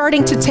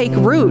starting to take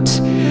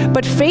root.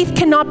 But faith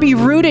cannot be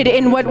rooted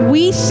in what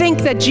we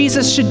think that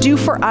Jesus should do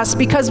for us,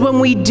 because when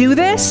we do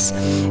this,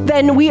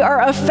 then we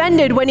are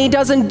offended when he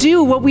doesn't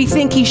do what we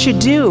think he should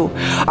do.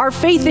 Our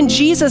faith in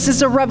Jesus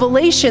is a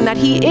revelation that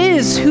he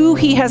is who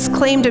he has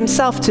claimed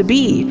himself to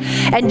be.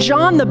 And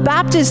John the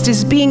Baptist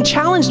is being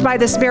challenged by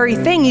this very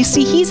thing. You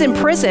see, he's in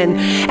prison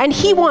and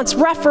he wants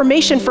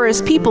reformation for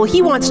his people.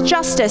 He wants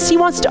justice. He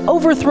wants to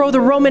overthrow the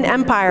Roman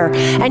Empire,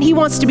 and he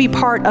wants to be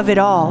part of it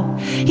all.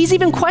 He's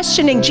even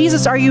questioning,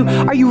 Jesus, are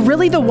you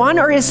really the one,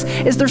 or is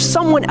there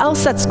someone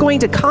else that's going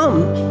to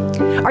come?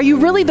 Are you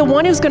really the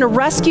one who's going to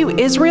rescue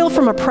Israel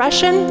from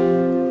oppression?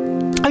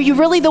 Are you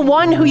really the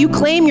one who you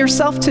claim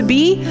yourself to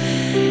be?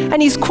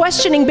 And he's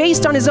questioning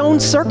based on his own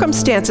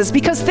circumstances,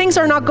 because things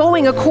are not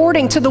going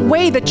according to the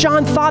way that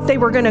John thought they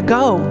were going to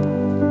go.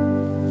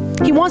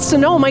 He wants to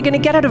know, am I going to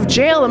get out of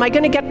jail? Am I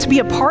going to get to be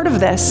a part of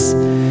this?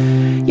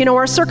 You know,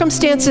 our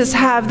circumstances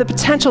have the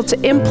potential to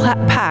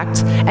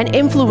impact and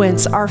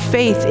influence our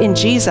faith in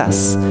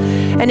Jesus.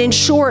 And in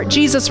short,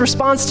 Jesus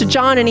responds to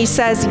John and he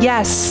says,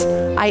 yes,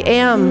 I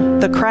am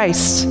the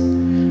Christ,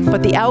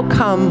 but the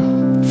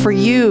outcome for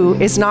you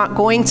is not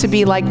going to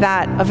be like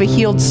that of a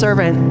healed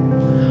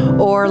servant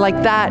or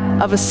like that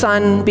of a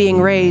son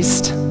being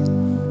raised.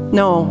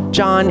 No,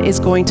 John is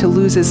going to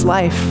lose his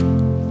life.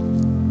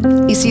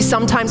 You see,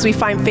 sometimes we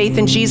find faith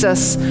in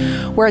Jesus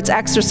where it's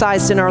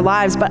exercised in our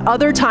lives, but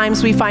other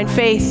times we find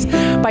faith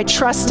by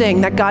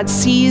trusting that God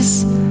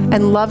sees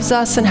and loves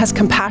us and has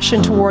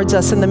compassion towards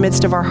us in the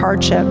midst of our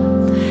hardship.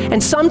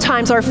 And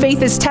sometimes our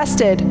faith is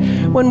tested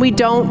when we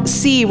don't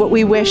see what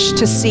we wish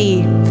to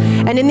see.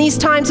 And in these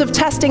times of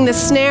testing, the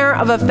snare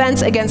of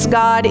offense against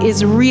God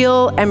is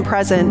real and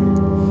present.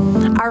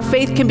 Our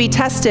faith can be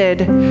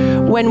tested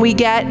when we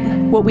get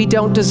what we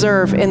don't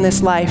deserve in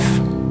this life.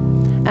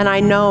 And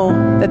I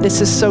know that this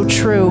is so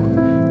true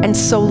and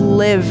so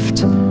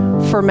lived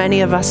for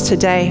many of us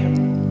today.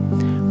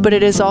 But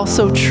it is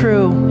also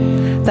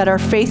true that our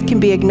faith can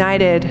be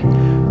ignited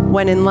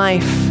when in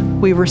life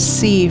we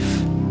receive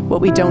what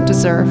we don't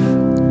deserve.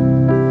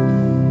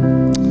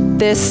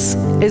 This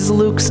is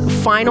Luke's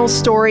final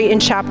story in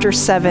chapter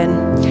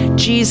 7.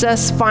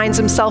 Jesus finds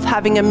himself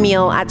having a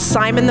meal at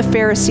Simon the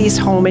Pharisee's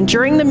home, and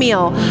during the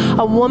meal,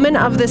 a woman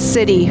of the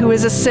city who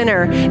is a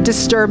sinner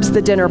disturbs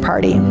the dinner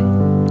party.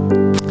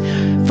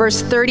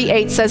 Verse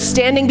 38 says,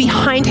 standing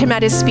behind him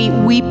at his feet,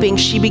 weeping,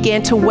 she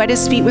began to wet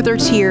his feet with her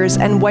tears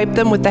and wiped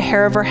them with the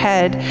hair of her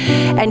head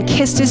and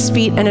kissed his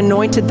feet and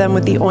anointed them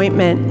with the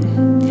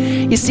ointment.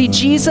 You see,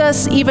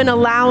 Jesus, even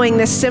allowing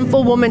this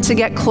sinful woman to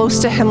get close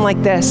to him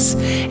like this,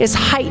 is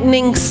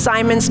heightening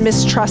Simon's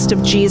mistrust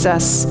of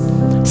Jesus.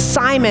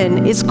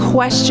 Simon is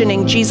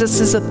questioning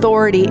Jesus'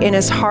 authority in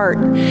his heart.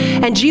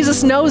 And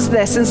Jesus knows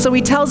this, and so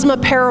he tells him a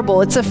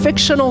parable. It's a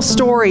fictional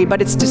story,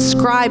 but it's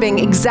describing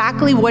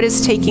exactly what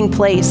is taking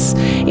place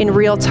in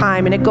real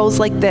time. And it goes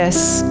like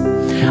this.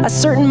 A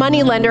certain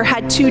moneylender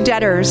had two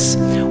debtors.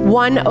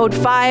 One owed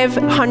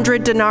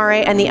 500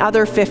 denarii and the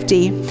other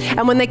 50.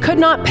 And when they could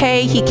not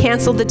pay, he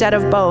canceled the debt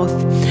of both.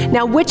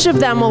 Now, which of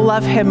them will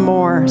love him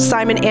more?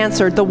 Simon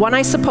answered, the one,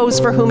 I suppose,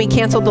 for whom he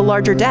canceled the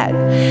larger debt.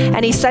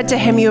 And he said to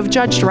him, you have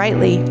judged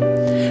rightly.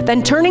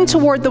 Then turning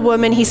toward the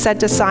woman, he said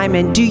to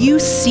Simon, do you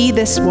see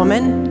this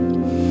woman?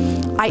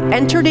 I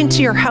entered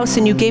into your house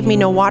and you gave me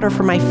no water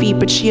for my feet,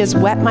 but she has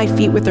wet my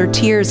feet with her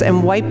tears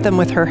and wiped them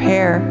with her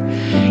hair.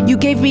 You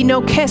gave me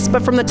no kiss,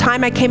 but from the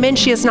time I came in,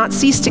 she has not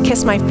ceased to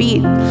kiss my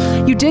feet.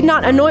 You did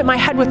not anoint my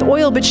head with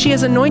oil, but she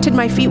has anointed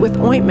my feet with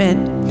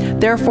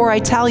ointment. Therefore I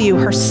tell you,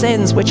 her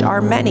sins, which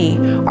are many,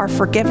 are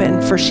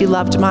forgiven, for she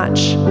loved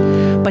much.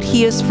 But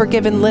he is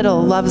forgiven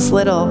little, loves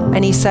little.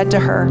 And he said to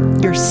her,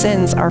 your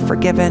sins are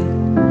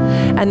forgiven.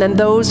 And then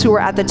those who were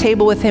at the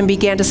table with him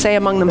began to say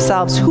among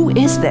themselves, who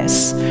is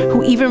this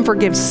who even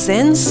forgives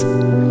sins?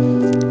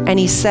 And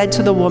he said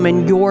to the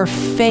woman, your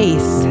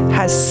faith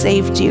has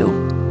saved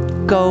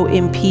you. Go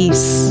in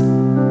peace.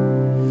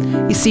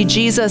 You see,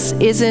 Jesus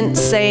isn't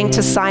saying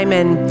to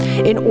Simon,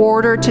 in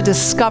order to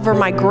discover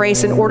my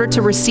grace, in order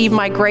to receive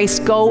my grace,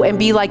 go and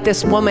be like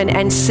this woman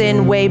and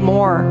sin way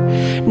more.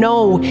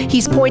 No,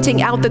 he's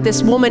pointing out that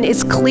this woman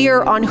is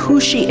clear on who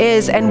she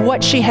is and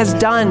what she has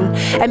done,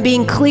 and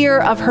being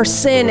clear of her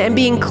sin and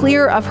being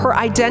clear of her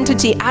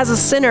identity as a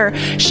sinner.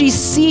 She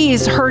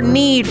sees her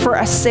need for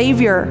a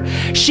Savior.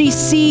 She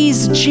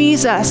sees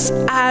Jesus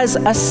as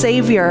a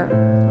Savior.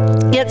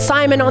 Yet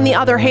Simon, on the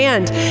other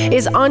hand,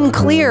 is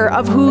unclear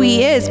of who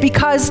he is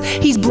because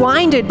he's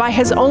blinded by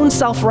his own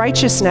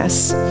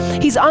self-righteousness.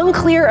 He's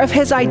unclear of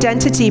his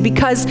identity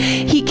because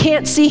he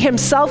can't see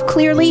himself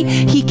clearly.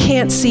 He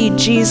can't see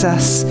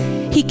Jesus.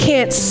 He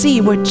can't see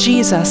what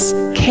Jesus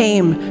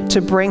came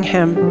to bring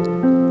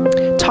him.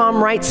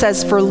 Tom Wright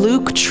says, for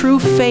Luke, true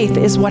faith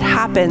is what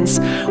happens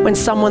when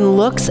someone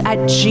looks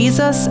at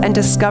Jesus and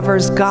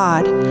discovers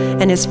God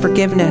and his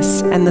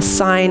forgiveness, and the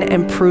sign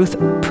and proof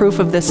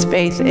of this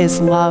faith is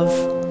love.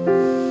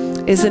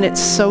 Isn't it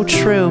so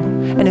true?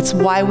 And it's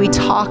why we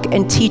talk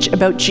and teach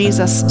about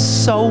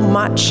Jesus so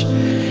much.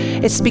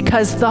 It's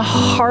because the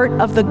heart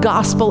of the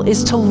gospel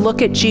is to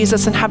look at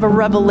Jesus and have a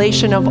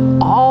revelation of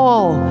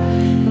all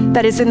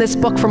that is in this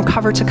book from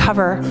cover to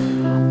cover.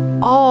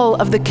 All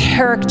of the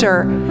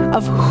character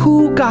of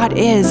who God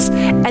is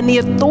and the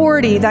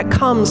authority that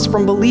comes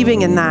from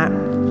believing in that.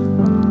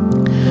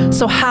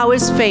 So how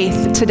is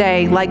faith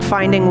today like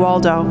finding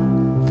Waldo?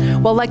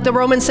 Well, like the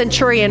Roman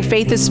centurion,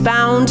 faith is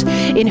found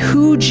in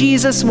who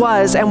Jesus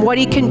was and what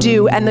he can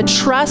do, and the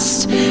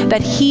trust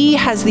that he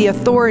has the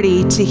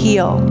authority to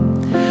heal.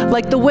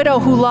 Like the widow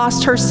who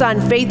lost her son,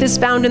 faith is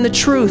found in the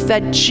truth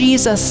that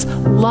Jesus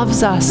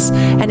loves us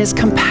and is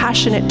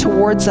compassionate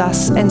towards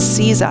us and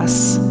sees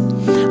us.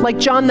 Like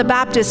John the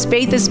Baptist,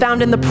 faith is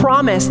found in the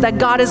promise that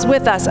God is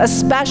with us,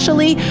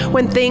 especially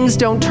when things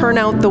don't turn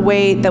out the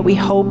way that we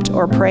hoped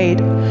or prayed.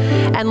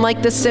 And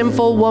like the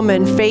sinful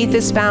woman, faith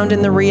is found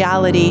in the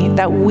reality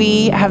that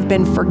we have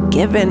been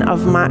forgiven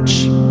of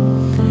much.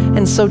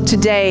 And so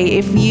today,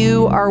 if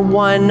you are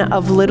one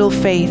of little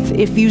faith,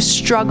 if you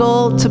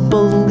struggle to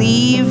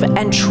believe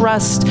and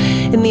trust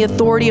in the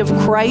authority of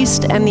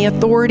Christ and the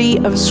authority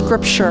of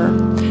Scripture,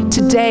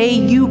 today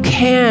you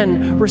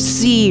can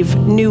receive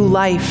new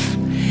life.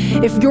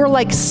 If you're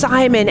like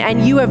Simon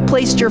and you have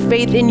placed your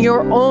faith in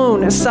your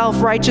own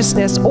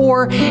self-righteousness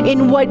or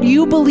in what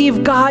you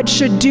believe God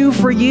should do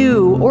for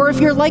you, or if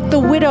you're like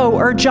the widow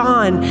or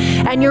John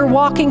and you're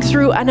walking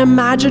through an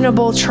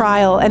imaginable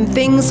trial and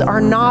things are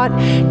not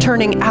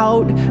turning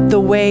out the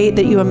way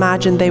that you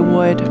imagined they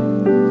would,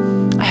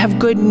 I have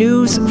good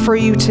news for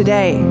you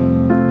today.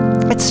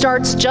 It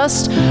starts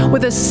just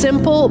with a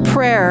simple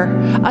prayer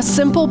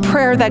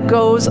that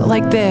goes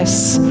like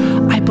this: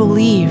 I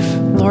believe,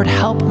 Lord,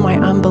 help my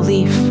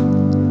unbelief.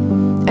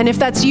 And if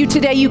that's you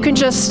today, you can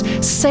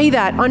just say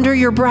that under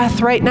your breath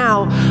right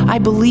now. I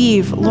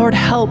believe, Lord,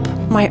 help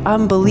my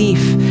unbelief,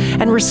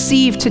 and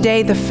receive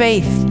today the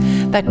faith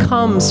that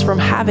comes from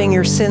having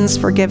your sins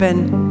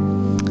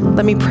forgiven.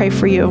 Let me pray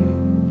for you.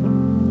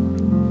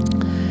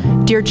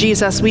 Dear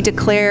Jesus, we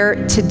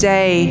declare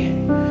today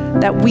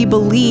that we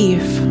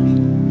believe.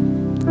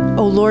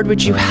 Oh Lord,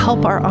 would you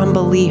help our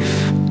unbelief?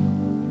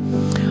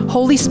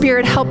 Holy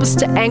Spirit, help us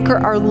to anchor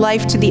our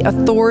life to the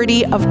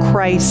authority of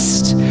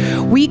Christ.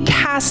 We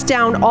cast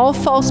down all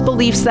false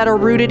beliefs that are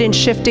rooted in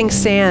shifting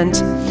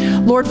sand.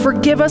 Lord,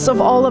 forgive us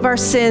of all of our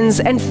sins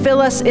and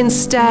fill us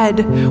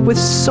instead with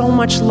so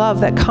much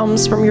love that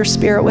comes from your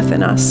Spirit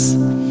within us.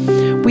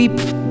 We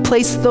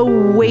place the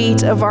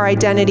weight of our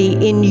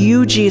identity in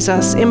you,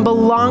 Jesus, in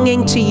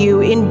belonging to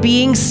you, in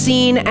being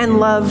seen and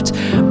loved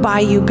by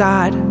you,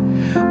 God.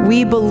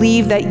 We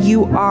believe that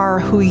you are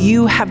who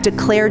you have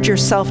declared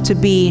yourself to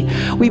be.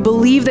 We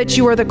believe that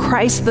you are the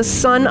Christ, the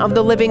Son of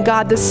the living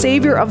God, the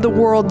Savior of the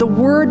world, the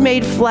Word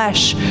made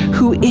flesh,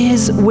 who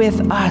is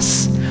with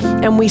us.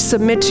 And we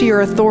submit to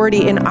your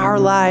authority in our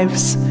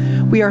lives.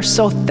 We are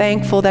so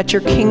thankful that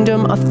your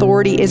kingdom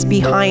authority is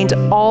behind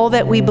all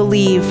that we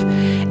believe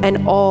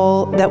and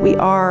all that we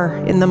are.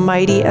 In the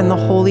mighty and the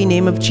holy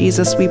name of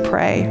Jesus we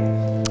pray.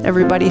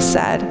 Everybody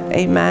said,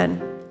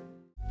 amen.